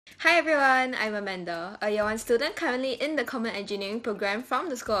Hi everyone, I'm Amanda, a Year 1 student currently in the Common Engineering program from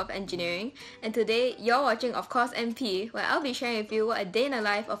the School of Engineering, and today you're watching Of Course MP, where I'll be sharing with you what a day in the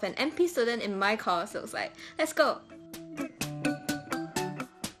life of an MP student in my course looks like. Let's go!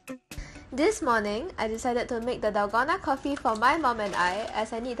 This morning, I decided to make the dalgona coffee for my mom and I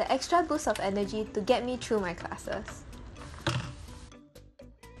as I need the extra boost of energy to get me through my classes.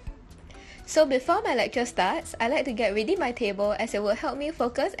 So before my lecture starts, I like to get ready my table as it will help me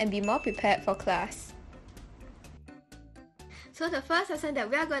focus and be more prepared for class. So the first lesson that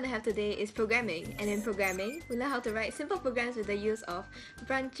we are going to have today is programming, and in programming, we learn how to write simple programs with the use of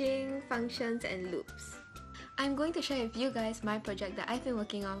branching, functions, and loops. I'm going to share with you guys my project that I've been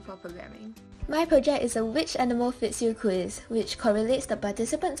working on for programming. My project is a Which Animal Fits You quiz, which correlates the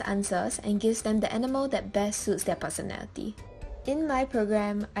participants' answers and gives them the animal that best suits their personality. In my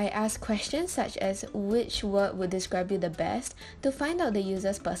program, I ask questions such as which word would describe you the best to find out the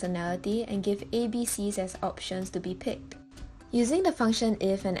user's personality and give ABCs as options to be picked. Using the function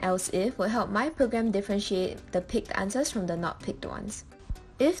if and else if will help my program differentiate the picked answers from the not picked ones.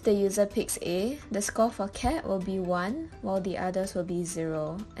 If the user picks A, the score for cat will be 1 while the others will be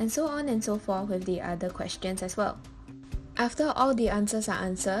 0, and so on and so forth with the other questions as well. After all the answers are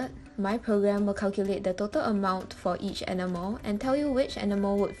answered, my program will calculate the total amount for each animal and tell you which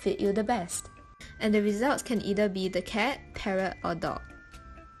animal would fit you the best. And the results can either be the cat, parrot, or dog.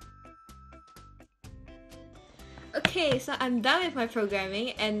 Okay, so I'm done with my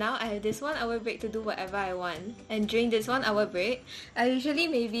programming and now I have this 1 hour break to do whatever I want. And during this 1 hour break, I usually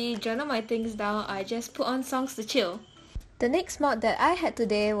maybe journal my things down or I just put on songs to chill. The next mod that I had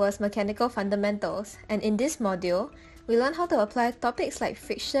today was Mechanical Fundamentals, and in this module, we learn how to apply topics like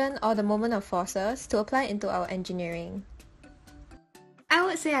friction or the moment of forces to apply into our engineering. I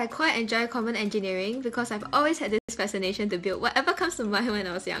would say I quite enjoy common engineering because I've always had this fascination to build whatever comes to mind when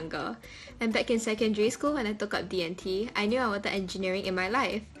I was younger. And back in secondary school when I took up D&T, I knew I wanted engineering in my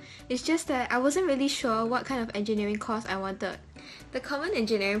life. It's just that I wasn't really sure what kind of engineering course I wanted. The Common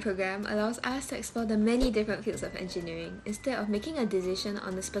Engineering program allows us to explore the many different fields of engineering instead of making a decision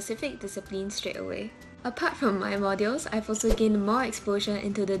on a specific discipline straight away. Apart from my modules, I've also gained more exposure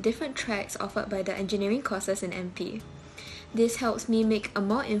into the different tracks offered by the engineering courses in MP. This helps me make a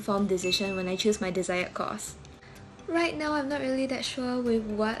more informed decision when I choose my desired course. Right now, I'm not really that sure with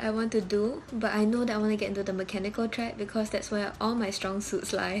what I want to do, but I know that I want to get into the mechanical track because that's where all my strong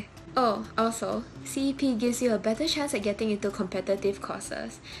suits lie. Oh, also, CEP gives you a better chance at getting into competitive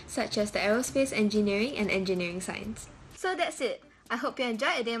courses, such as the aerospace engineering and engineering science. So that's it. I hope you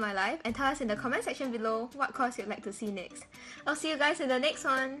enjoyed a day in my life and tell us in the comment section below what course you'd like to see next. I'll see you guys in the next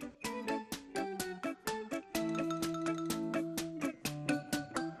one!